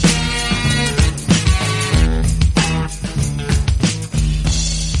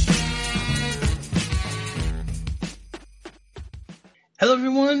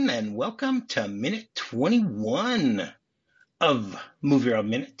and welcome to minute 21 of MovieRob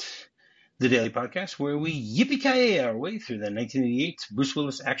Minute, the daily podcast where we yippee-ki-yay our way through the 1988 Bruce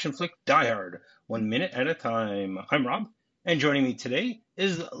Willis action flick Die Hard, 1 minute at a time. I'm Rob, and joining me today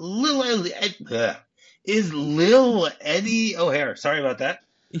is Lil Eddie O'Hare. Sorry about that.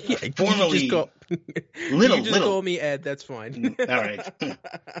 Yeah, Formerly you can just call me Ed. That's fine. All right.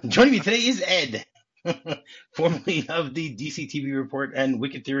 Joining me today is Ed, formerly of the DC TV Report and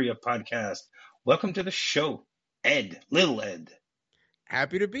Wicked Theory of podcast. Welcome to the show, Ed, Little Ed.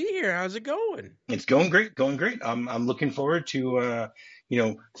 Happy to be here. How's it going? It's going great, going great. I'm looking forward to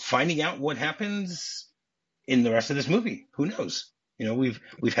finding out what happens in the rest of this movie. Who knows?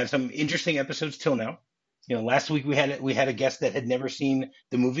 We've had some interesting episodes till now. Last week we had a guest that had never seen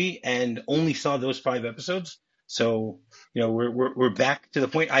the movie and only saw those 5 episodes. So, we're back to the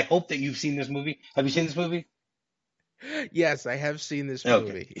point. I hope that you've seen this movie. Have you seen this movie? Yes, I have seen this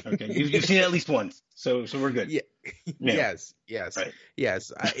movie. Okay. You've seen it at least once. So we're good. Yeah. Yeah. Yes. Right.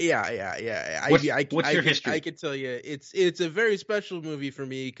 Yes. Yeah. What's your history? I can tell you it's a very special movie for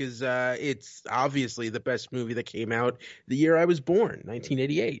me because it's obviously the best movie that came out the year I was born,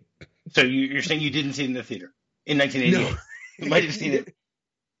 1988. So you're saying you didn't see it in the theater in 1988? No. You might have seen it.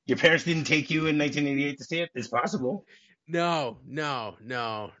 Your parents didn't take you in 1988 to see it? It's possible. No.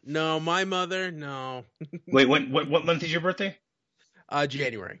 My mother, no. Wait, what month is your birthday?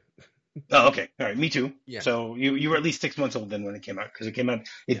 January. Oh, okay. All right. Me too. Yeah. So you were at least 6 months old then when it came out, because it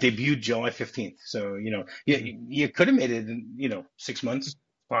debuted July 15th. So, you could have made it in, 6 months.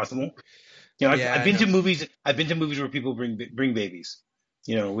 Possible. I've been to movies where people bring babies,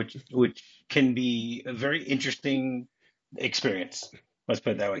 which can be a very interesting experience. Let's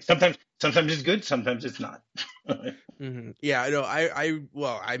put it that way. Sometimes it's good, sometimes it's not. Mm-hmm. Yeah, no,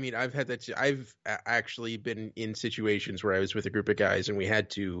 I've had that. I've actually been in situations where I was with a group of guys and we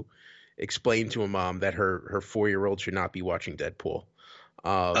had to explain to a mom that her 4-year-old should not be watching Deadpool.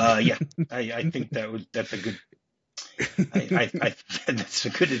 Yeah, I think that's a good. That's a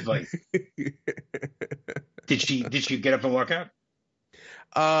good advice. Did she get up and walk out?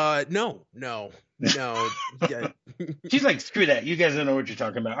 No. Yeah. She's like, screw that. You guys don't know what you're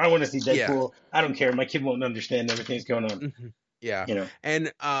talking about. I want to see Deadpool. Yeah. I don't care. My kid won't understand everything that's going on. Mm-hmm. Yeah.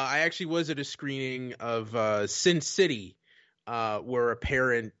 And I actually was at a screening of Sin City, where a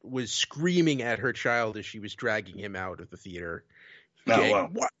parent was screaming at her child as she was dragging him out of the theater. Oh,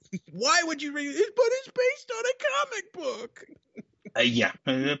 wow. Why would you read it? But it's based on a comic book. Yeah.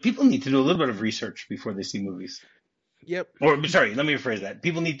 People need to do a little bit of research before they see movies. Yep. Or sorry, let me rephrase that.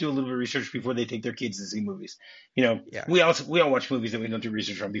 People need to do a little bit of research before they take their kids to see movies. We all watch movies that we don't do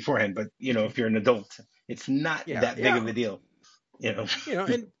research on beforehand. But if you're an adult, it's not that big of a deal.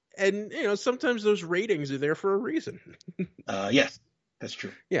 And sometimes those ratings are there for a reason. Yes, that's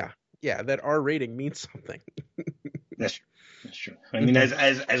true. Yeah, that R rating means something. That's true. I mean,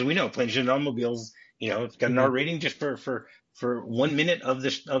 as we know, Planes and Automobiles, it's got an R rating just for 1 minute of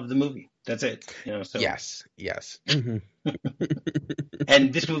the movie. That's it. So. Yes. Mm-hmm.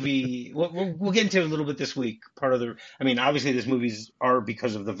 And this movie, we'll get into it a little bit this week. Obviously, these movies are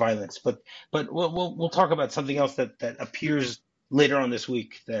because of the violence, but we'll talk about something else that appears later on this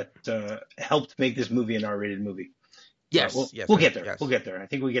week that helped make this movie an R-rated movie. Yes, we'll get there. Yes. We'll get there. I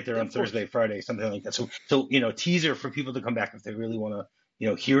think we get there on Thursday, Friday, something like that. So teaser for people to come back if they really want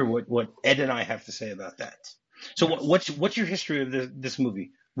to, hear what Ed and I have to say about that. So what's your history of this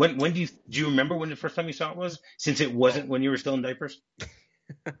movie? When do you remember when the first time you saw it was? Since it wasn't when you were still in diapers.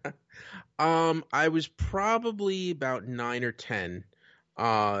 I was probably about 9 or 10,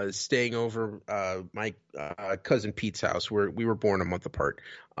 staying over my cousin Pete's house, where we were born a month apart.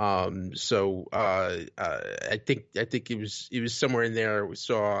 So I think it was somewhere in there. We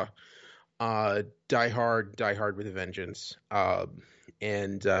saw Die Hard with a Vengeance,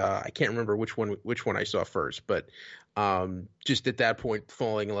 and I can't remember which one I saw first, but just at that point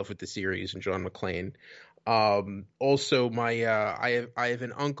falling in love with the series and John McClane. Also my I have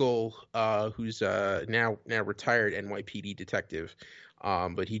an uncle who's now retired NYPD detective,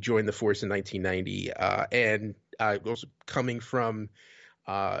 but he joined the force in 1990, and also coming from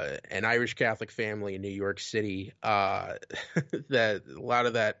an Irish Catholic family in New York City, that a lot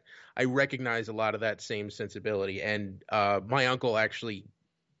of that I recognize a lot of that same sensibility, and my uncle actually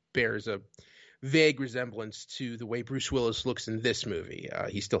bears a vague resemblance to the way Bruce Willis looks in this movie.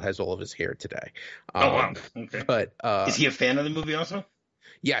 He still has all of his hair today. Oh, wow. Okay. But is he a fan of the movie also?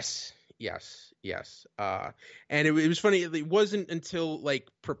 Yes. And it was funny. It wasn't until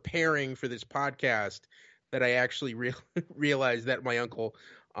preparing for this podcast that I actually realized that my uncle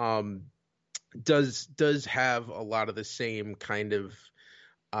does have a lot of the same kind of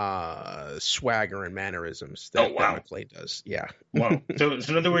swagger and mannerisms Oh that wow, McClane does. Yeah, wow. So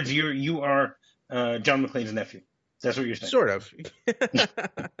in other words, you are John McClane's nephew. That's what you're saying. sort of. It's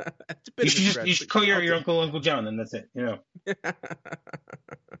a bit of a You stretch, should but call I'll your take. Uncle John, and that's it.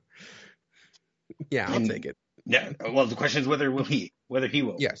 Yeah, I'll take And it. yeah, well, the question is whether he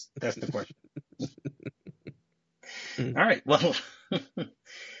will. Yes. That's the question. Mhm. All right. Well,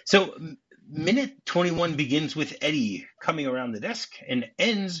 so minute 21 begins with Eddie coming around the desk and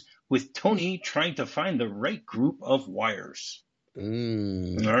ends with Tony trying to find the right group of wires. All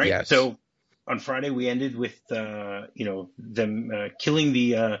right. Yes. So on Friday we ended with them killing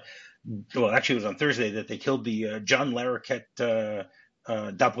the well, actually it was on Thursday that they killed the John Larroquette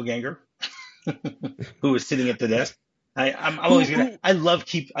doppelganger who was sitting at the desk. I'm always gonna. Who? I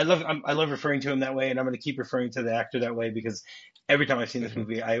love referring to him that way, and I'm gonna keep referring to the actor that way because every time I've seen this Mhm.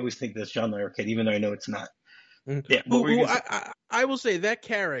 movie, I always think that's John Larroquette, even though I know it's not. Mhm. Yeah, what were you Who? gonna say? I will say that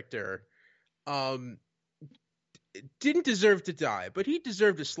character, um, didn't deserve to die, but he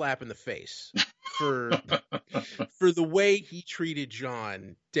deserved a slap in the face for the way he treated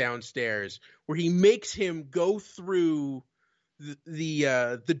John downstairs, where he makes him go through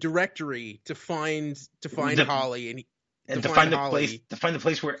the directory to find The, Holly and to and find Holly. to find the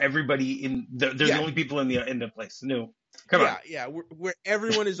place where everybody they're the Yeah, only people in the place. No, come on. yeah, where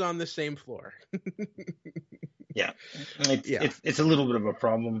everyone is on the same floor. Yeah, Yeah. it's a little bit of a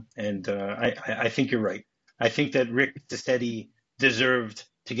problem, and I think you're right. I think that Rick DeStetti deserved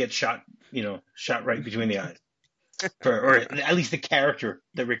to get shot, shot right between the eyes, or at least the character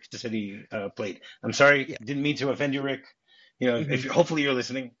that Rick DeStetti played. I'm sorry, Yeah. didn't mean to offend you, Rick. If hopefully you're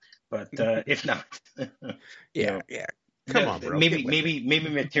listening, but if not, Yeah, yeah. Come on, bro. Get with it. maybe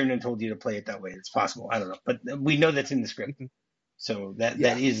McTiernan told you to play it that way. It's possible. I don't know, but we know that's in the script. Mhm. So that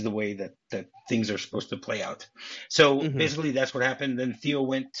Yeah. is the way that things are supposed to play out. So hmm basically, that's what happened. Then Theo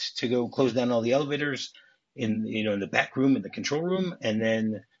went to go close down all the elevators in the back room in the control room, and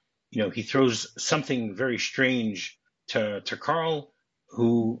then he throws something very strange to Carl,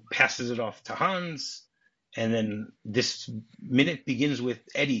 who passes it off to Hans, and then this minute begins with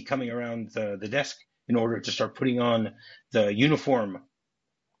Eddie coming around the desk in order to start putting on the uniform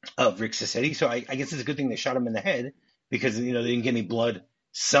of Rick Sassetti. So I guess it's a good thing they shot him in the head because they didn't get any blood.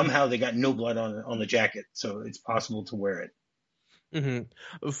 Somehow they got no blood on the jacket, so it's possible to wear it.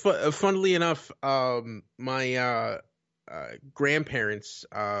 Funnily enough, my grandparents,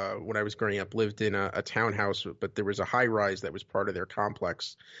 when I was growing up, lived in a townhouse, but there was a high rise that was part of their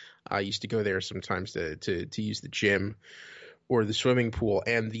complex. I used to go there sometimes to use the gym or the swimming pool,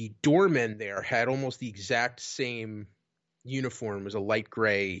 and the doorman there had almost the exact same uniform. It was a light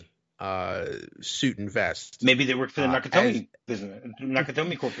gray suit and vest. Maybe they worked for the As Nakatomi business,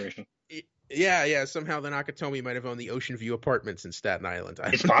 Nakatomi Corporation. Yeah. Somehow the Nakatomi might have owned the Ocean View Apartments in Staten Island. I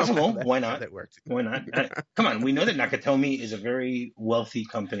It's don't know possible. Why how not? that worked. Why not? Come on, we know that Nakatomi is a very wealthy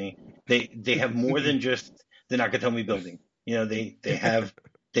company. They have more than just the Nakatomi building.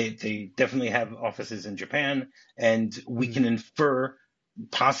 They definitely have offices in Japan, and we can infer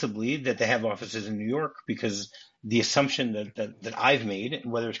possibly that they have offices in New York because the assumption that I've made,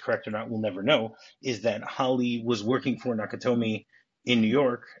 and whether it's correct or not, we'll never know, is that Holly was working for Nakatomi in New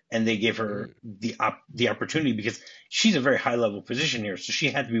York, and they gave her the opportunity because she's a very high level position here, so she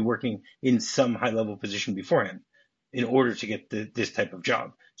had to be working in some high level position beforehand in order to get this type of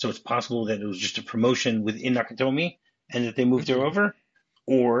job. So it's possible that it was just a promotion within Nakatomi, and that they moved her over,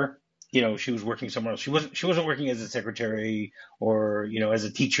 or she was working somewhere else. She wasn't working as a secretary or as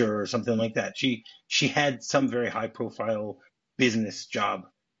a teacher or something like that. She had some very high profile business job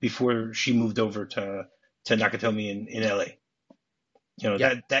before she moved over to Nakatomi in LA.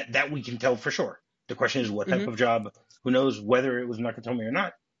 Yeah. That we can tell for sure. The question is what type hmm of job. Who knows whether it was Nakatomi or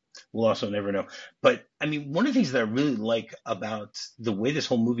not? We'll also never know. But I mean, one of the things that I really like about the way this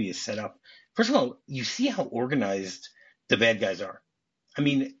whole movie is set up, first of all, you see how organized the bad guys are. I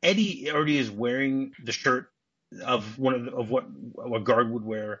mean, Eddie already is wearing the shirt of of what a guard would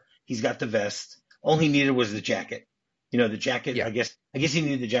wear. He's got the vest. All he needed was the jacket. The jacket. Yeah. I guess he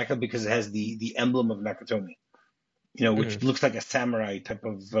needed the jacket because it has the emblem of Nakatomi. Which hmm looks like a samurai type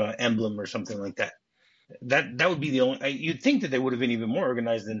of emblem or something like that. That would be the only. You'd think that they would have been even more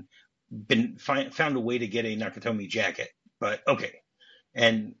organized and found a way to get a Nakatomi jacket. But okay,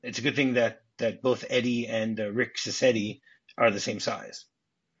 and it's a good thing that both Eddie and Rick Sassetti are the same size.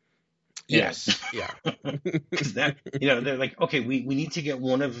 Yes. Yeah. Because they're like, okay, we need to get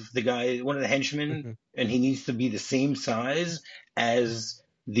one of the henchmen, hmm and he needs to be the same size as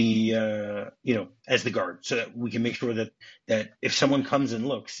as the guard, so that we can make sure that if someone comes and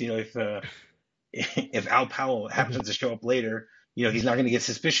looks, if Al Powell happens to show up later, he's not going to get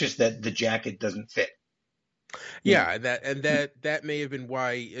suspicious that the jacket doesn't fit. Yeah, that may have been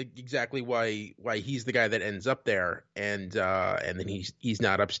exactly why he's the guy that ends up there, and then he's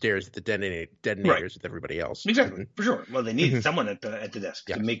not upstairs at the Right. detonators with everybody else. Exactly, for sure. Well, they needed Mhm. someone at the desk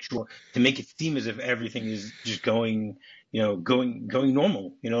to Yes. make it seem as if everything is just going, going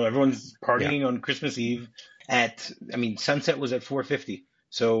normal. Everyone's Yeah. partying on Christmas Eve sunset was at 4:50,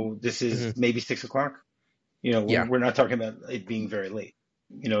 so this is Hmm. maybe 6 o'clock. Yeah. We're not talking about it being very late.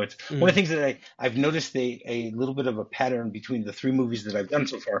 It's one of Hmm. the things that I've noticed a little bit of a pattern between the three movies that I've done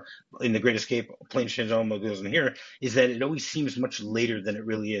so far in The Great Escape, Planes, Trains, Automobiles, and here is that it always seems much later than it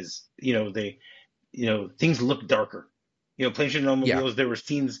really is. Things look darker. Planes, Trains, and Yeah. Automobiles, there were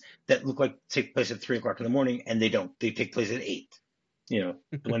scenes that look like take place at 3 o'clock in the morning, and they don't. They take place at 8.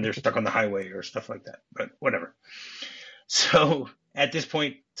 When they're stuck on the highway or stuff like that. But whatever. So at this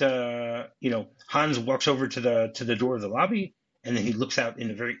point, Hans walks over to the door of the lobby, and then he looks out in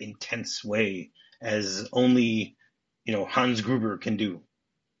a very intense way, as only Hans Gruber can do.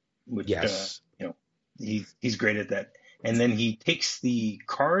 Which Yes. he's great at that. And then he takes the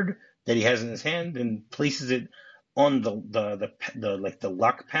card that he has in his hand and places it on the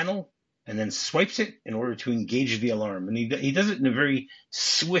lock panel, and then swipes it in order to engage the alarm. And he does it in a very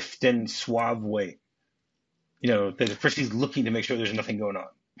swift and suave way. That first he's looking to make sure there's nothing going on.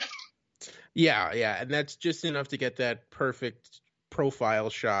 Yeah, yeah, and that's just enough to get that perfect profile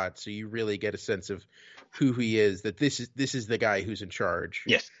shot, so you really get a sense of who he is. That this is the guy who's in charge.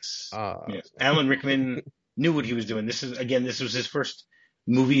 Yes, Uh, yes. Alan Rickman knew what he was doing. This was his first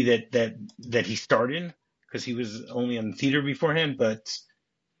movie that he starred in, because he was only on theater beforehand, but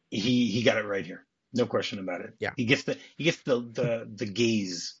he got it right here. No question about it. yeah. He gets the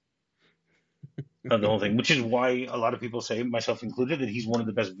gaze of the whole thing, which is why a lot of people say, myself included, that he's one of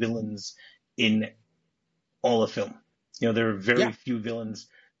the best villains in all of film. There are very Yeah. few villains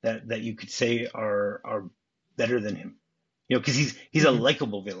that you could say are better than him. Because he's a Hmm.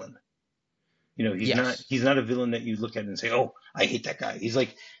 likable villain. He's not Yes. he's not a villain that you look at and say, "Oh, I hate that guy." He's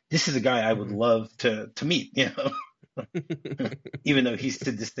like, this is a guy I would Hmm. love to meet. Even though he's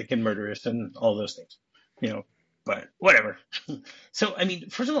sadistic and murderous and all those things. But whatever. So,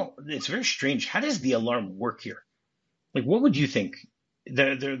 first of all, it's very strange. How does the alarm work here? Like, what would you think?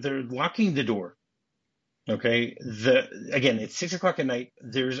 They're locking the door. Okay. Again, it's 6 o'clock at night.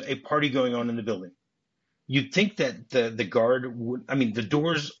 There's a party going on in the building. You'd think that the guard would. The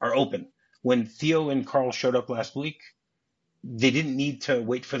doors are open. When Theo and Carl showed up last week, they didn't need to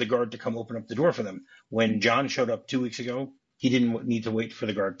wait for the guard to come open up the door for them. When John showed up 2 weeks ago, he didn't need to wait for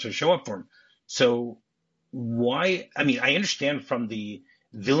the guard to show up for him. So why? I understand from the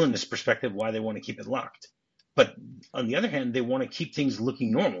villainous perspective why they want to keep it locked, but on the other hand, they want to keep things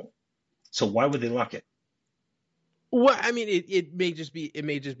looking normal. So why would they lock it? Well, it may just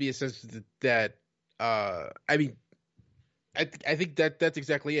be a sense that I think that's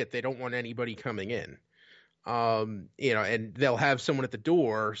exactly it. They don't want anybody coming in. And they'll have someone at the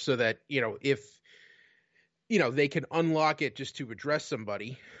door so that, if they can unlock it just to address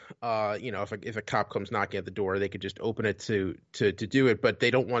somebody. If a cop comes knocking at the door, they could just open it to do it. But they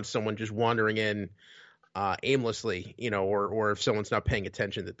don't want someone just wandering in aimlessly, or if someone's not paying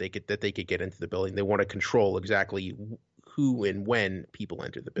attention, that they could get into the building. They want to control exactly who and when people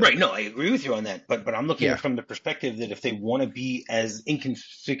enter the Right. building. No, I agree with you on that. But I'm looking at Yeah. it from the perspective that if they want to be as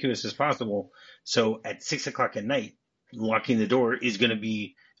inconspicuous as possible, so at 6 o'clock at night, locking the door is going to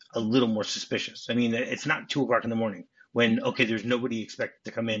be a little more suspicious. It's not 2 o'clock in the morning when, okay, there's nobody expected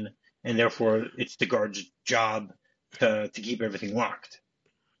to come in, and therefore it's the guard's job to keep everything locked.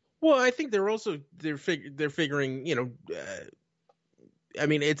 Well, I think they're figuring,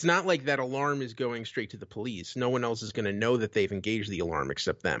 it's not like that alarm is going straight to the police. No one else is going to know that they've engaged the alarm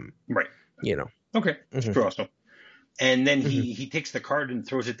except them. Right. Okay. Mm-hmm. True also. And then Mm-hmm. he takes the card and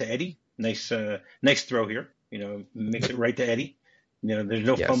throws it to Eddie. Nice throw here. Makes it right to Eddie. There's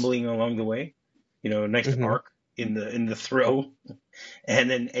no Yes. fumbling along the way. Nice Mm-hmm. arc in the throw. And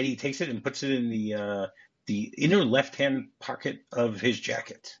then Eddie takes it and puts it in the inner left hand pocket of his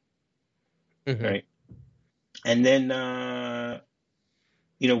jacket. Mm-hmm. Right. And then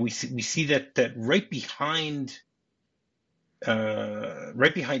we see that right behind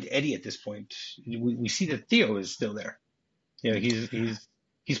Eddie at this point, we see that Theo is still there.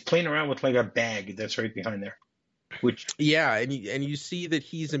 He's playing around with like a bag that's right behind there. Which Yeah, and you see that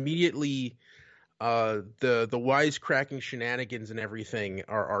he's immediately the wisecracking shenanigans and everything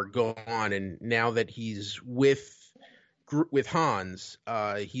are gone, and now that he's with Hans,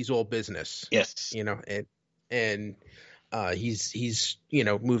 he's all business. Yes. And He's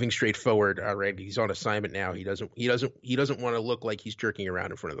moving straight forward. Right, he's on assignment now. He doesn't want to look like he's jerking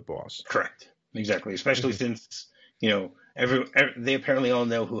around in front of the boss. Correct. Exactly. Especially Hmm. since they apparently all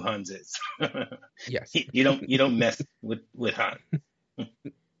know who Hans is. Yes. You don't mess with Hans.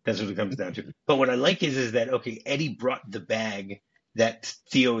 That's what it comes down to. But what I like is that okay, Eddie brought the bag that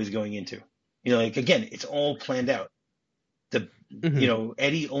Theo is going into. Like again, it's all planned out. The Hmm.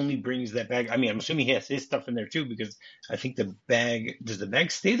 Eddie only brings that bag. I mean, I'm assuming he has his stuff in there too because I think does the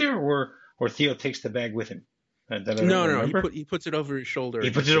bag stay there or Theo takes the bag with him? That I don't No. remember. He puts it over his shoulder. He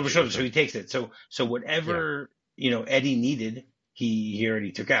And puts just it over takes his it shoulder, with so him. he takes it. So Yeah. whatever Eddie needed, he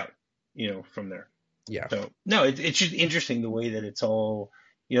already took out. From there. Yeah. So no, it's just interesting the way that it's all.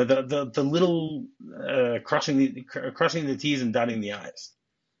 The little crossing the T's and dotting the I's.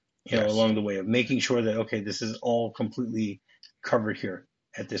 Yes. Along the way of making sure that okay, this is all completely covered here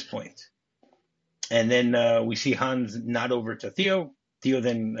at this point. And then we see Hans nod over to Theo. Theo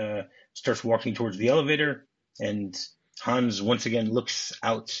then starts walking towards the elevator, and Hans once again looks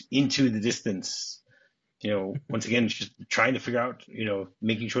out into the distance. Once again, just trying to figure out,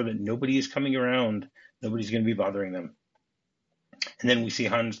 making sure that nobody is coming around, nobody's going to be bothering them. And then we see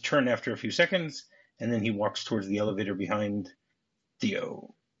Hans turn after a few seconds, and then he walks towards the elevator behind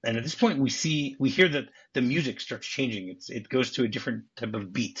Theo. And at this point, we hear that the music starts changing. It goes to a different type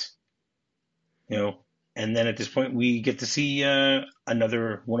of beat. And then at this point we get to see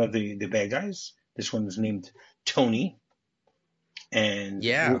another one of the bad guys. This one's named Tony, and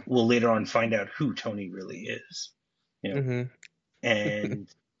Yeah. we'll later on find out who Tony really is. Hmm. And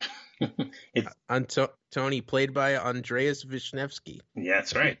it's Tony, played by Andreas Wisniewski. yeah,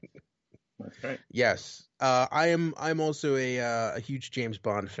 that's right. That's right. Yes. I'm also a huge James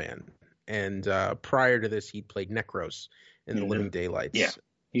Bond fan, and prior to this, he played Necros in The Living Daylights. Yeah,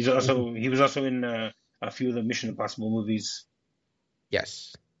 he was also in a few of the Mission Impossible movies.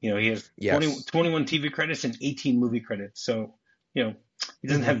 Yes. He has 21 TV credits and 18 movie credits. So, he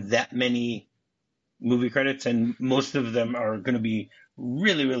doesn't have that many movie credits, and most of them are going to be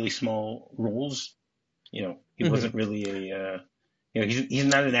really, really small roles. He wasn't really he's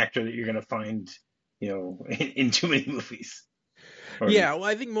not an actor that you're going to find, in too many movies. Yeah, well,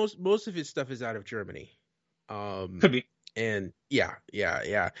 I think most of his stuff is out of Germany. Could be. And yeah.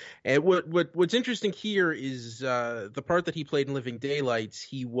 And what's interesting here is the part that he played in Living Daylights.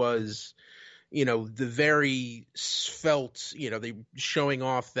 He was, the very svelte, they showing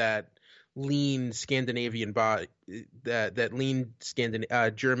off that lean Scandinavian body, that lean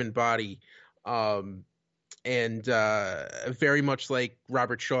German body, and very much like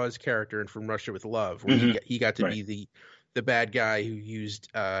Robert Shaw's character in From Russia with Love, where he got to be the bad guy who used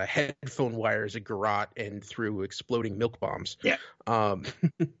headphone wires, a garrote, and threw exploding milk bombs. Yeah.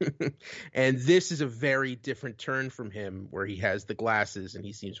 And this is a very different turn from him, where he has the glasses and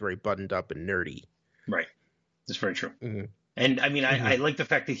he seems very buttoned up and nerdy. Right. That's very true. Mm-hmm. And I mean, I like the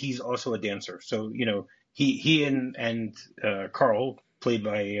fact that he's also a dancer. So, he and Carl, played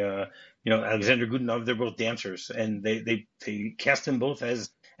by, Alexander Godunov, they're both dancers, and they cast them both as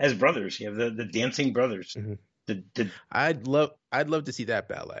brothers. You have the dancing brothers. Mm-hmm. I'd love to see that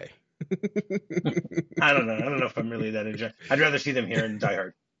ballet. I don't know if I'm really that interested. I'd rather see them here in Die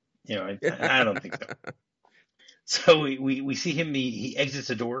Hard. I don't think so. So we see him. He exits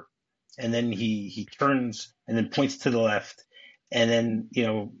a door, and then he turns and then points to the left, and then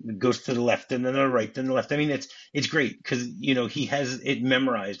goes to the left, and then the right, then the left. I mean, it's great because he has it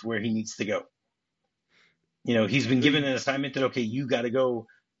memorized where he needs to go. He's been given an assignment that okay, you got to go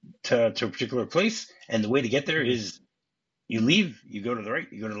to a particular place, and the way to get there is you leave, you go to the right,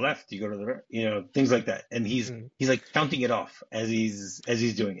 you go to the left, you go to the right, things like that. And he's like counting it off as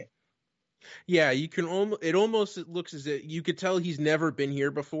he's doing it. Yeah, you can almost it looks as if you could tell he's never been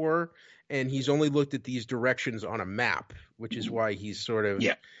here before, and he's only looked at these directions on a map, which is why he's sort of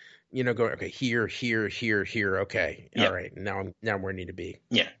going okay, here, okay, all right, now I'm where I need to be.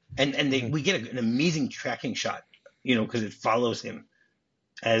 Yeah, and we get an amazing tracking shot, because it follows him.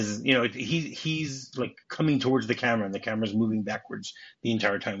 As he's like coming towards the camera, and the camera's moving backwards the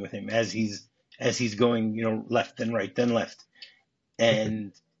entire time with him as he's going, left then right then left,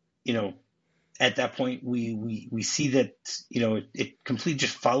 and at that point we see that it completely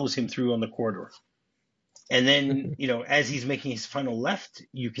just follows him through on the corridor, and then as he's making his final left,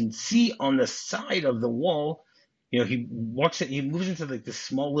 you can see on the side of the wall, he moves into like this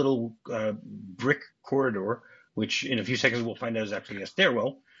small little brick corridor, which in a few seconds we'll find out is actually a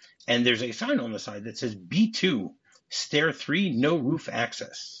stairwell. And there's a sign on the side that says B2, Stair 3, no roof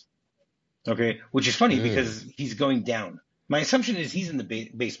access. Okay, which is funny because he's going down. My assumption is he's in the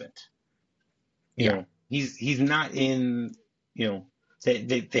basement. You know, he's not in, you know,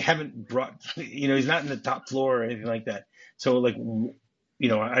 they haven't brought, you know, he's not in the top floor or anything like that. So like, you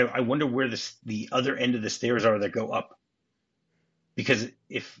know, I wonder where the other end of the stairs are that go up, because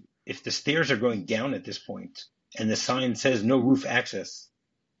if the stairs are going down at this point and the sign says no roof access,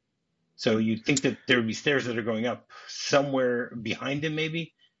 so you'd think that there would be stairs that are going up somewhere behind him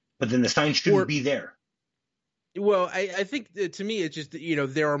maybe, but then the sign shouldn't Or be there. well, I think to me it's just, you know,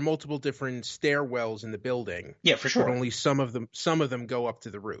 there are multiple different stairwells in the building, Yeah, for but sure. only some of them go up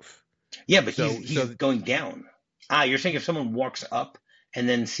to the roof. Yeah, but So he's going down. Ah, you're saying if someone walks up and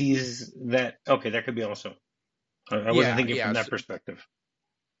then sees that, okay, that could be also. I wasn't yeah, thinking from yeah, that perspective.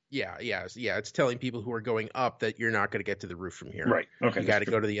 yeah. It's telling people who are going up that you're not going to get to the roof from here. Right. Okay. You got to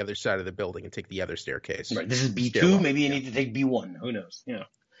go to the other side of the building and take the other staircase. Right. This is B2. Stairwell. Maybe you Yeah. need to take B1. Who knows? You know,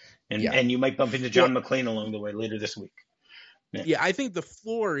 Yeah. and you might bump into John McClane along the way later this week. Yeah, I think the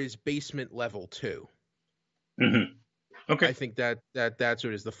floor is basement level 2. Mm-hmm. Okay. I think that's what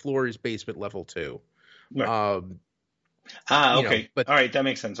it is. The floor is basement level 2. Right. Okay. Okay. But all right, that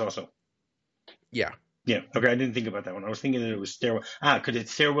makes sense also. yeah. Yeah. Okay, I didn't think about that one. I was thinking that it was stairwell. Because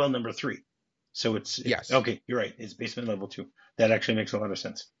it's stairwell number 3. So it's Yes. Okay, you're right. It's basement level 2. That actually makes a lot of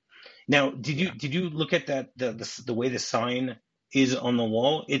sense. Now, did you look at that the way the sign is on the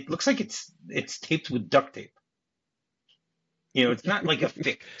wall? It looks like it's taped with duct tape. You know, it's not like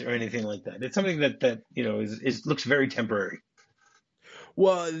affixed or anything like that. It's something that you know is looks very temporary.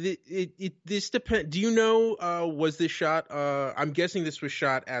 Well, this depend. Do you know? Was this shot? I'm guessing this was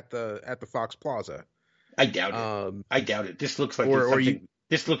shot at the Fox Plaza. I doubt it. I doubt it. This looks like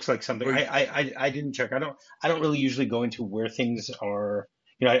this looks like something. I didn't check. I don't really usually go into where things are.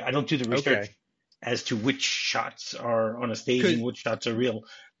 You know, I don't do the research as to which shots are on a stage and which shots are real.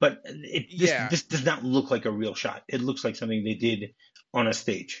 But this does not look like a real shot. It looks like something they did on a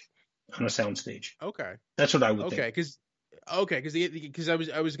stage, on a sound stage. Okay. That's what I would think. Because I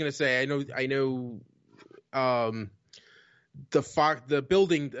was gonna say I know the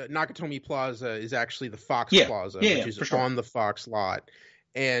building Nakatomi Plaza is actually the Fox Plaza, which is on the Fox lot.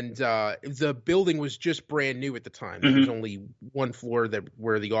 And the building was just brand new at the time. There was only one floor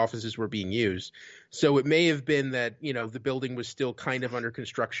where the offices were being used. So it may have been that, you know, the building was still kind of under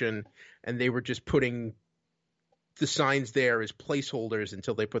construction and they were just putting the signs there as placeholders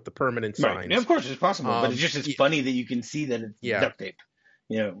until they put the permanent signs. Right. Yeah, of course, it's possible, but it's funny that you can see that it's duct tape.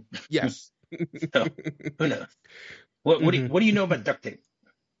 You know. Yes. So, who knows? What do you know about duct tape?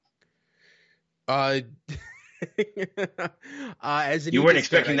 As an you weren't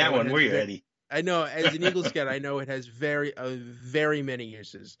expecting that one, were you, Eddie? I know, as an Eagle Scout, I know it has very many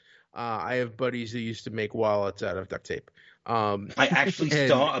uses. I have buddies who used to make wallets out of duct tape. I actually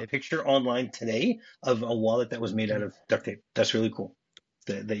saw a picture online today of a wallet that was made out of duct tape. That's really cool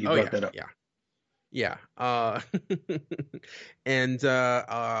that you brought that up. Yeah. And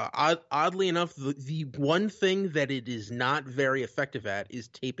oddly enough, the one thing that it is not very effective at is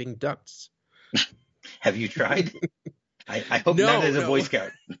taping ducts. Have you tried? I hope not as a Boy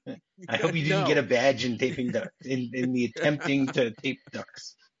Scout. I hope you didn't get a badge in taping ducts, in the attempting to tape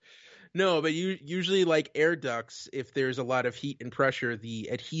ducts. No, but usually like air ducts, if there's a lot of heat and pressure, the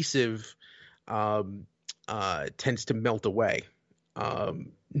adhesive tends to melt away.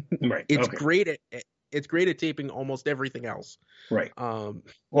 Right. It's great at taping almost everything else. Right.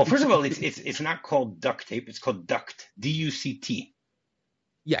 Well, first of all, it's not called duct tape. It's called duct. DUCT.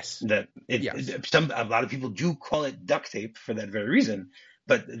 Yes. A lot of people do call it duct tape for that very reason.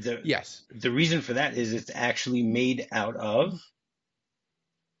 But the reason for that is it's actually made out of.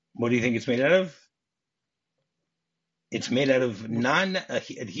 What do you think it's made out of? It's made out of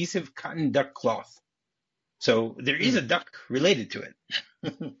non-adhesive cotton duck cloth. So there is a duck related to it.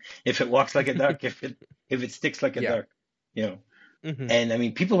 If it walks like a duck, if it sticks like a duck, you know. And I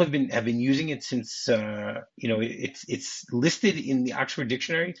mean, people have been using it since you know, it's listed in the Oxford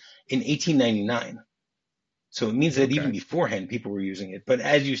Dictionary in 1899. So it means that even beforehand people were using it. But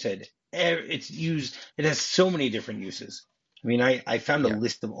as you said, it's used. It has so many different uses. I mean, I found a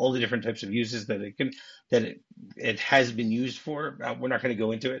list of all the different types of uses that it has been used for. We're not going to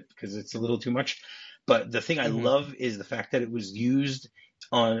go into it because it's a little too much. But the thing I love is the fact that it was used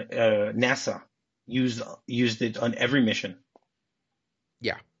on NASA used it on every mission.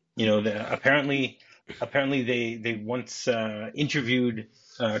 Yeah. You know, apparently they once interviewed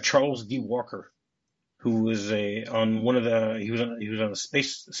Charles D. Walker, who was he was on a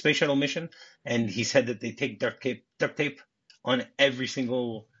space shuttle mission, and he said that they take duct tape on every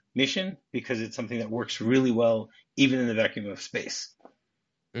single mission because it's something that works really well even in the vacuum of space.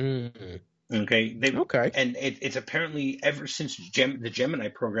 Okay. And it's apparently ever since the Gemini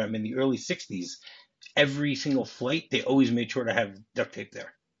program in the early 60s, every single flight, they always made sure to have duct tape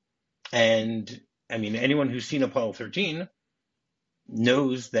there. And I mean, anyone who's seen Apollo 13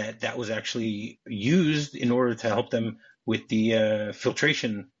 knows that that was actually used in order to help them with the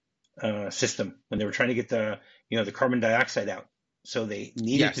filtration system when they were trying to get the carbon dioxide out. So they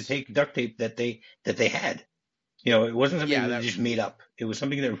needed to Yes. take duct tape that they had. It wasn't something Yeah, that they just made up. It was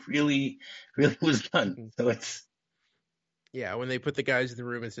something that really, really was done. So it's yeah, when they put the guys in the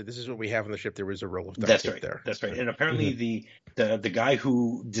room and said, "This is what we have on the ship," there was a roll of duct That's tape right. there. That's right. So, And apparently the guy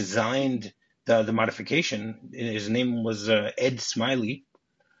who designed the modification, his name was Ed Smiley.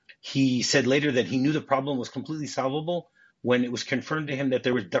 He said later that he knew the problem was completely solvable when it was confirmed to him that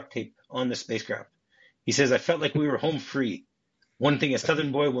there was duct tape on the spacecraft. He says, "I felt like we were home free. One thing a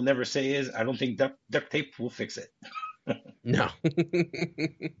Southern boy will never say is, I don't think duct tape will fix it." no.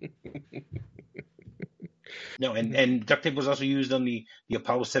 No, and duct tape was also used on the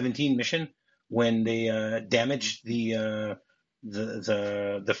Apollo 17 mission when they damaged the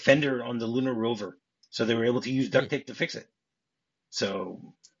fender on the lunar rover, so they were able to use duct tape to fix it.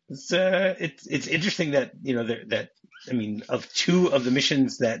 So it's interesting that that I mean, of two of the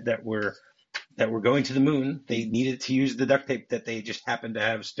missions that were going to the moon, they needed to use the duct tape that they just happened to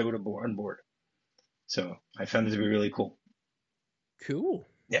have stowed on board. So I found it to be really cool. Cool.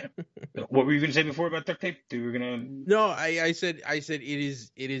 Yeah. What were you going to say before about duct tape? You were going to. No, I said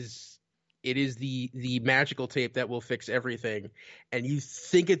it is the magical tape that will fix everything, and you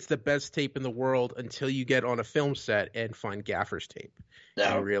think it's the best tape in the world until you get on a film set and find gaffer's tape,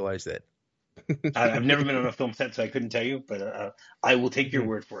 and you realize that. I've never been on a film set, so I couldn't tell you, but I will take your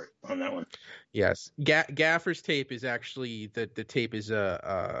word for it on that one. Yes, gaffer's tape is actually the tape is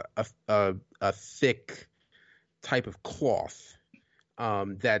a thick type of cloth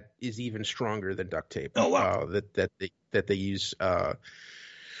that is even stronger than duct tape. Oh wow! That they use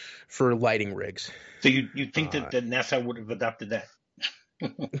for lighting rigs. So you think that NASA would have adopted that?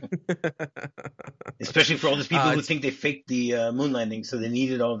 Especially for all those people who think they faked the moon landing, so they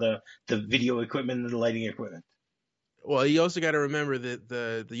needed all the video equipment and the lighting equipment. Well, you also got to remember that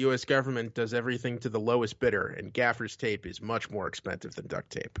the U.S. government does everything to the lowest bidder, and gaffer's tape is much more expensive than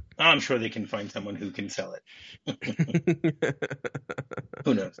duct tape. I'm sure they can find someone who can sell it.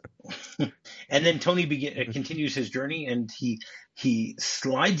 Who knows? And then Tony continues his journey, and he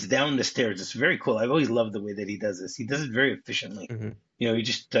slides down the stairs. It's very cool. I've always loved the way that he does this. He does it very efficiently. He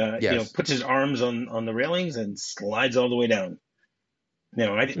just puts his arms on the railings and slides all the way down.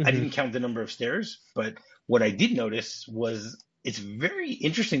 I didn't count the number of stairs, but what I did notice was it's very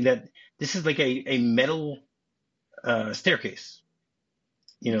interesting that this is like a metal staircase.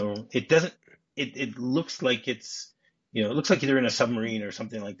 It doesn't. It looks like it's. It looks like they're in a submarine or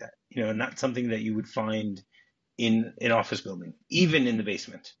something like that. Not something that you would find in an office building, even in the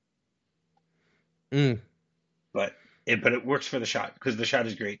basement. But it works for the shot because the shot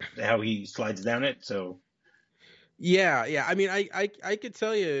is great. How he slides down it. So. Yeah. I mean, I could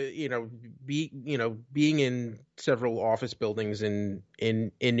tell you, being in several office buildings in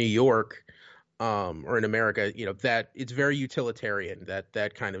New York, or in America, that it's very utilitarian.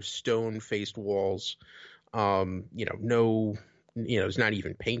 That kind of stone-faced walls, no, there's not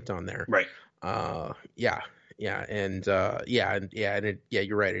even paint on there. Right. Yeah, and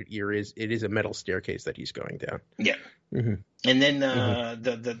you're right. It is a metal staircase that he's going down. Yeah. And then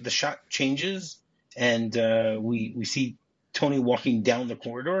the shot changes. And we see Tony walking down the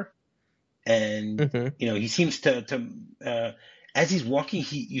corridor, and he seems to as he's walking,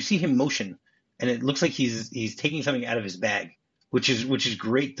 you see him motion, and it looks like he's taking something out of his bag, which is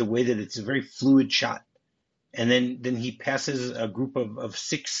great. The way that it's a very fluid shot, and then he passes a group of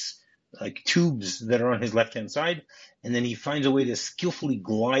 6 like tubes that are on his left hand side, and then he finds a way to skillfully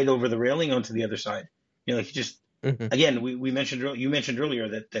glide over the railing onto the other side. He just. Again, you mentioned earlier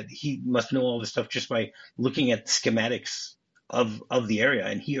that he must know all this stuff just by looking at schematics of the area,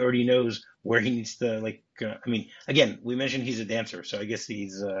 and he already knows where he needs to again, we mentioned he's a dancer, so I guess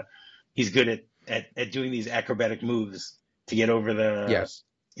he's good at doing these acrobatic moves to get over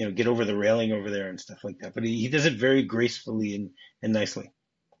get over the railing over there and stuff like that. But he does it very gracefully and nicely.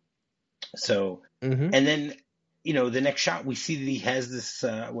 So and then the next shot we see that he has this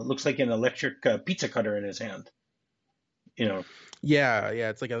what looks like an electric pizza cutter in his hand. Yeah,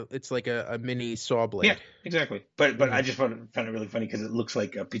 it's like a mini saw blade. Yeah, exactly. But I just found it really funny because it looks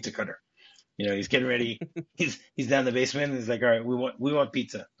like a pizza cutter. He's getting ready. He's down in the basement and he's like, all right, we want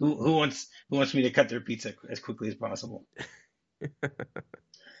pizza. Who wants me to cut their pizza as quickly as possible?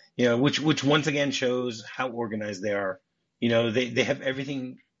 Which once again shows how organized they are. They have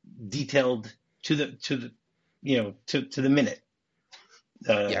everything detailed to the minute.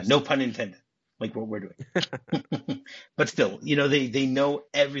 Yes. No pun intended like what we're doing. But still, they know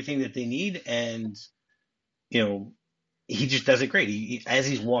everything that they need, and you know, he just does it great. As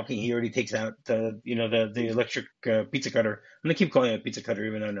he's walking, he already takes out the electric pizza cutter. I'm gonna keep calling it a pizza cutter,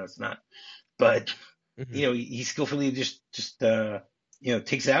 even though I know it's not. But Hmm. he skillfully just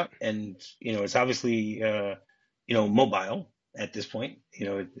takes it out, and it's obviously mobile at this point.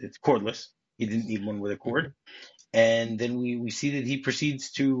 It's cordless. He didn't need one with a cord. Hmm. And then we see that he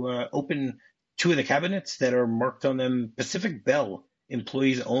proceeds to open two of the cabinets that are marked on them Pacific Bell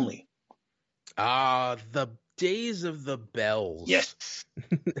employees only. The days of the bells. Yes,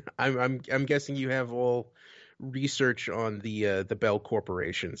 I'm guessing you have all research on the Bell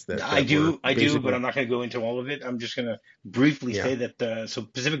corporations I that were do, but basically, I'm not going to go into all of it. I'm just going to briefly yeah. say that so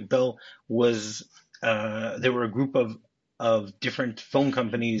Pacific Bell was there were a group of different phone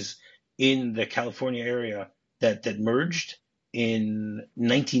companies in the California area that merged in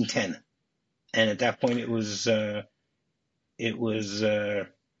 1910, and at that point it was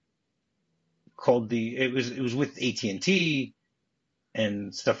called it was with AT&T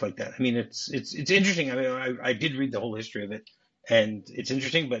and stuff like that. I mean, it's interesting. I mean, I did read the whole history of it, and it's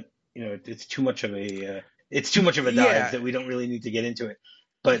interesting, but it's too much of a dive Yeah. that we don't really need to get into it.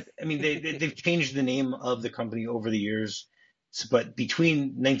 But I mean, they've changed the name of the company over the years. But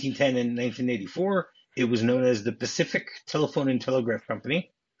between 1910 and 1984, it was known as the Pacific Telephone and Telegraph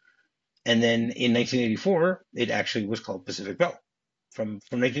Company, and then in 1984, it actually was called Pacific Bell from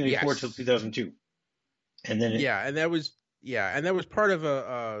 1984 till Yes. 2002, and then Yeah, and that was part of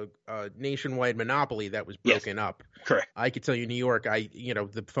a nationwide monopoly that was yes, broken up. correct, I could tell you, New York, and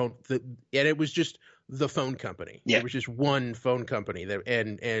it was just the phone company. yeah. There was just one phone company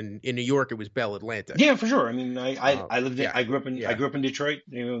and in New York it was Bell Atlantic. Yeah, for sure. I mean, I lived in Yeah, I yeah, grew up in Detroit,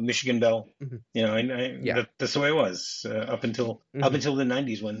 Michigan Bell. hmm, yeah, That's the way it was up until up hmm, until the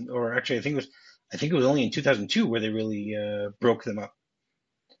 90s when, or actually, I think it was only in 2002 where they really broke them up.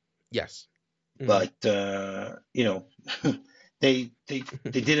 yes, hmm. But they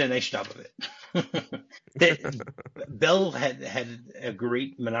did a nice job of it. they, Bell had a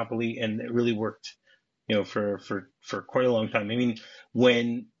great monopoly, and it really worked, for quite a long time. I mean,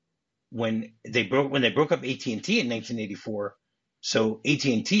 when when they broke up AT&T in 1984, so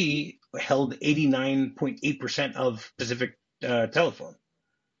AT&T held 89.8% of Pacific Telephone.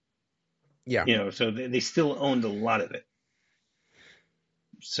 Yeah. So they still owned a lot of it.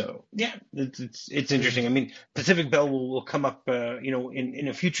 So yeah, it's interesting. I Hmm. mean, Pacific Bell will come up, in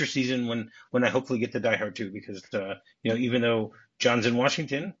a future season when I hopefully get to Die Hard 2, because even though John's in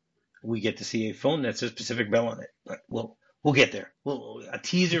Washington, we get to see a phone that says Pacific Bell on it. But we'll get there. A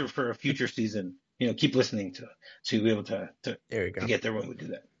teaser for a future season. Keep listening so you'll be able There you to go. get there when we do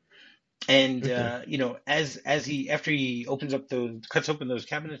that. And Hmm. as he after he cuts open those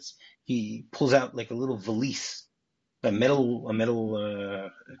cabinets, he pulls out like a little valise, a metal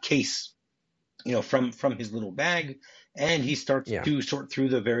case, from his little bag, and he starts Yeah. to sort through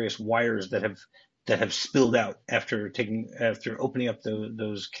the various wires that have spilled out after opening up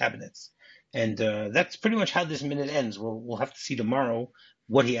those cabinets. And that's pretty much how this minute ends. We'll have to see tomorrow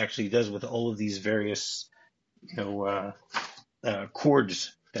what he actually does with all of these various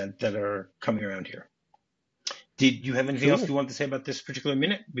chords that are coming around here. Did you have anything else Cool. you want to say about this particular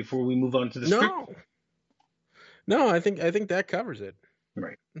minute before we move on to the script? No, no, I think that covers it.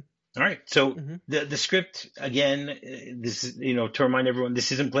 Right. All right. So Hmm. the script again, this is, to remind everyone,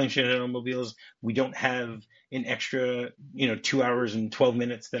 this isn't Planes, Trains, and Automobiles. We don't have an extra 2 hours and 12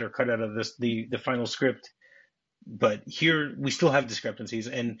 minutes that are cut out of the final script. But here we still have discrepancies,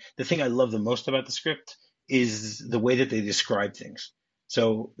 and the thing I love the most about the script is the way that they describe things.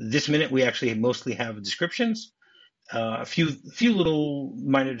 So this minute we actually mostly have descriptions, a few little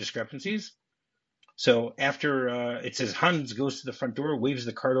minor discrepancies. So after it says Hans goes to the front door, waves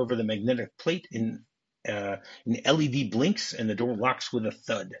the card over the magnetic plate, an LED blinks, and the door locks with a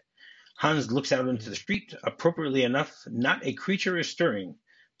thud. Hans looks out into the street. Appropriately enough, not a creature is stirring.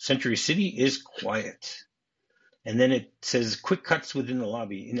 Century City is quiet. And then it says quick cuts within the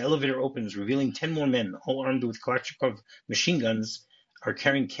lobby. An elevator opens, revealing 10 more men, all armed with Kalashnikov machine guns, are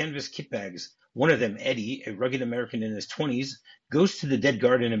carrying canvas kit bags. One of them, Eddie, a rugged American in his 20s, goes to the dead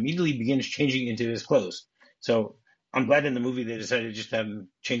guard and immediately begins changing into his clothes. So I'm glad in the movie they decided just to have him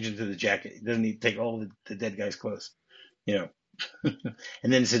change into the jacket. He doesn't need to take all the dead guy's clothes, you know.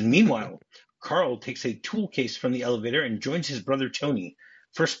 And then it says, meanwhile, Carl takes a tool case from the elevator and joins his brother Tony.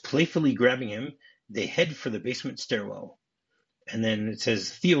 First playfully grabbing him, they head for the basement stairwell. And then it says,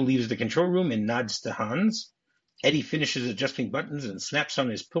 Theo leaves the control room and nods to Hans. Eddie finishes adjusting buttons and snaps on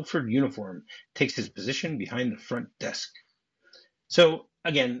his pilfered uniform, takes his position behind the front desk. So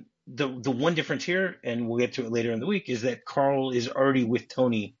again, the one difference here, and we'll get to it later in the week, is that Carl is already with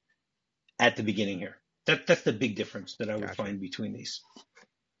Tony at the beginning here. That's the big difference that I would Gotcha. find between these.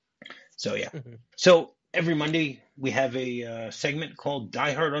 So yeah. Mhm. So every Monday we have a segment called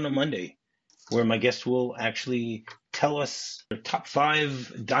Die Hard on a Monday, where my guest will actually tell us their top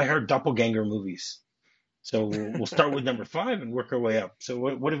 5 Die Hard doppelganger movies. So we'll start with number 5 and work our way up. So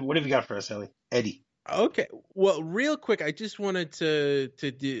what have you got for us, Eddie? Okay. Well, real quick, I just wanted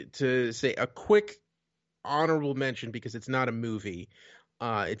to say a quick honorable mention because it's not a movie.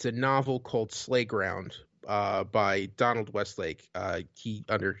 It's a novel called Slayground by Donald Westlake. He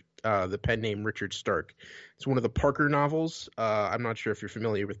under the pen name Richard Stark. It's one of the Parker novels. I'm not sure if you're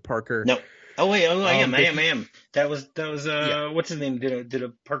familiar with Parker. No. Oh wait. Oh, I am. I But am. I am. That was yeah, what's his name? Did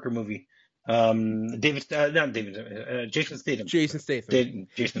a Parker movie. David. Not David. Jason Statham. Jason Statham.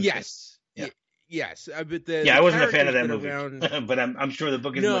 Jason Statham. Yes. Yeah. Yes. But the Yeah. the I wasn't a fan of character's that been movie, around. but I'm sure the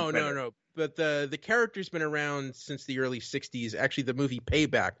book is much No, no, better. no. But the character's been around since the early '60s. Actually, the movie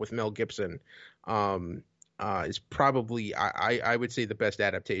Payback with Mel Gibson is probably I would say the best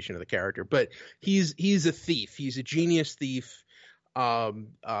adaptation of the character. But he's a thief. He's a genius thief. Very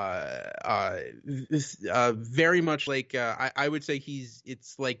much like I would say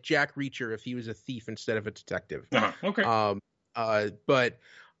it's like Jack Reacher if he was a thief instead of a detective. Okay. But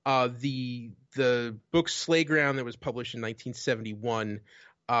the book Slayground that was published in 1971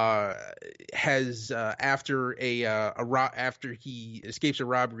 has after after he escapes a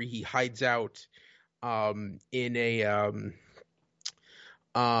robbery, he hides out in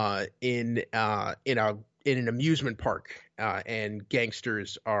an amusement park, and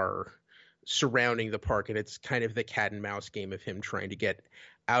gangsters are surrounding the park, and it's kind of the cat and mouse game of him trying to get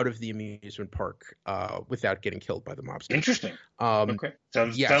out of the amusement park without getting killed by the mobsters. Interesting. Okay.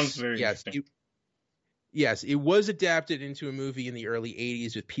 Sounds very interesting. Yes, it was adapted into a movie in the early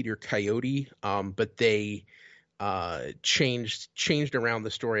 80s with Peter Coyote, but they changed around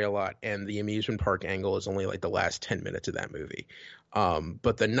the story a lot, and the amusement park angle is only like the last 10 minutes of that movie.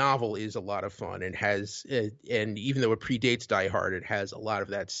 But the novel is a lot of fun and and even though it predates Die Hard, it has a lot of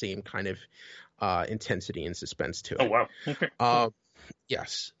that same kind of intensity and suspense to it. Oh wow. Okay.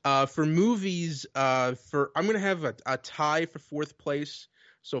 Yes. For movies, I'm going to have a tie for 4th place,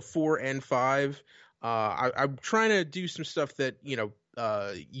 so 4 and 5. I'm trying to do some stuff that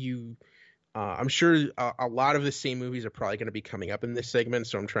I'm sure a lot of the same movies are probably going to be coming up in this segment,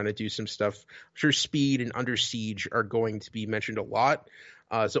 so I'm trying to do some stuff. I'm sure Speed and Under Siege are going to be mentioned a lot.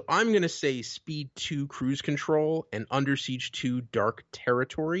 So I'm going to say Speed 2 Cruise Control and Under Siege 2 Dark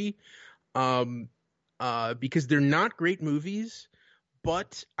Territory, because they're not great movies,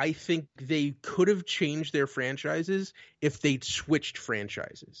 but I think they could have changed their franchises if they'd switched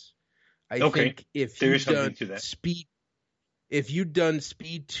franchises. I think if you'd done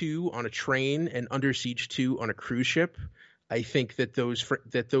Speed 2 on a train and Under Siege 2 on a cruise ship, I think that those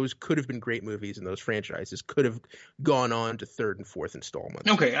could have been great movies, and those franchises could have gone on to 3rd and 4th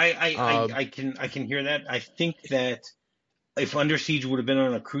installments. Okay, I can hear that. I think that if Under Siege would have been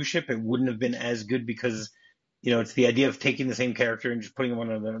on a cruise ship, it wouldn't have been as good because it's the idea of taking the same character and just putting him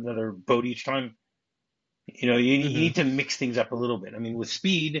on another boat each time. You need to mix things up a little bit. I mean, with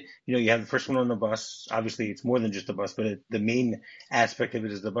Speed, you have the first one on the bus. Obviously, it's more than just the bus, but the main aspect of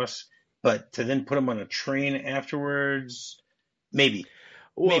it is the bus. But to then put them on a train afterwards, maybe.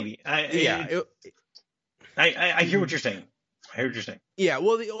 I hear what you're saying. Yeah.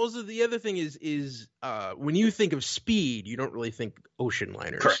 Well, also the other thing is when you think of Speed, you don't really think ocean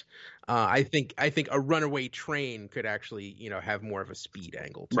liners. Correct. I think a runaway train could actually have more of a speed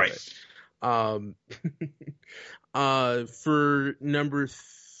angle to it. For number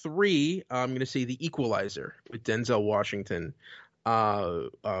 3, I'm going to say The Equalizer with Denzel Washington,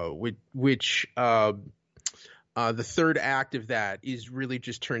 which the 3rd act of that is really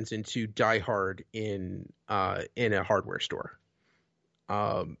just turns into Die Hard in a hardware store.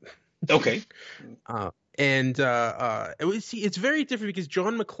 Okay. It's very different because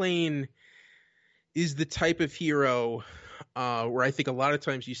John McClane is the type of hero where I think a lot of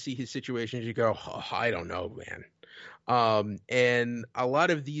times you see his situations, you go, oh, I don't know, man. And a lot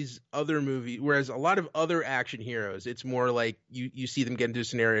of these other movies, whereas a lot of other action heroes, it's more like you see them get into a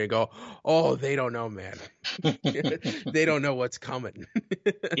scenario and go, oh, they don't know, man. They don't know what's coming.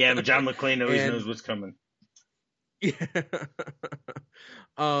 Yeah, but John McClane always knows what's coming. Yeah.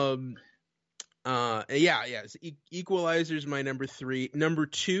 Equalizer's my number 3. Number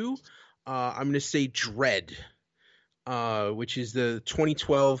 2, I'm going to say Dread, which is the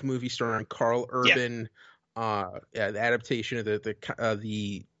 2012 movie starring Carl Urban, the adaptation of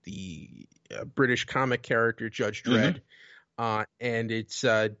the British comic character Judge Dredd. and it's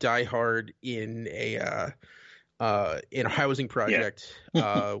Die Hard in a housing project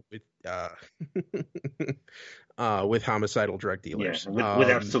with homicidal drug dealers.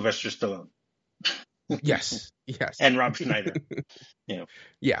 Without Sylvester Stallone. Yes. And Rob Schneider.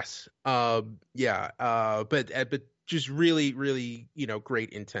 Yes. But just really, really, great,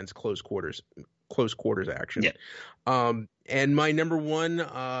 intense close quarters action. Yeah. And my number one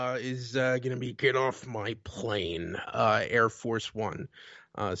is going to be Get Off My Plane, Air Force One,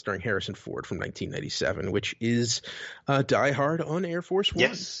 starring Harrison Ford from 1997, which is Die Hard on Air Force One.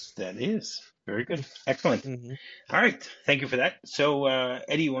 Yes, that is. Very good. Excellent. Mm-hmm. All right. Thank you for that. So,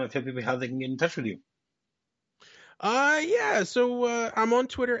 Eddie, you want to tell people how they can get in touch with you? Yeah. So I'm on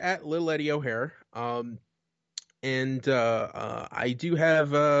Twitter at Lil Eddie O'Hare. And I do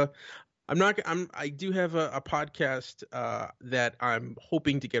have I do have a podcast that I'm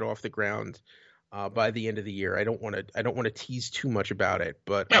hoping to get off the ground by the end of the year. I don't want to tease too much about it,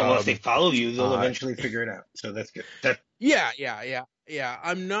 but if they follow you, they'll eventually figure it out. So that's good. Yeah.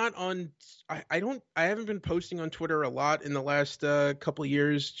 I'm not on. I haven't been posting on Twitter a lot in the last couple of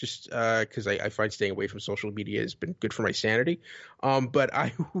years, just because I find staying away from social media has been good for my sanity. But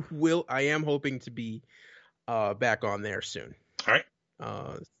I am hoping to be back on there soon. All right.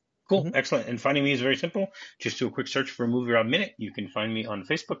 Cool. Mm-hmm. Excellent. And finding me is very simple. Just do a quick search for MovieRob Minute. You can find me on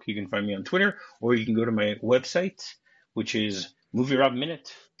Facebook. You can find me on Twitter, or you can go to my website, which is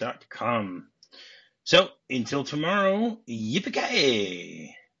MovieRobMinute.com. So until tomorrow,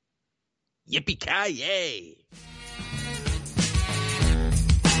 yippee-ki-yay! Yippee-ki-yay!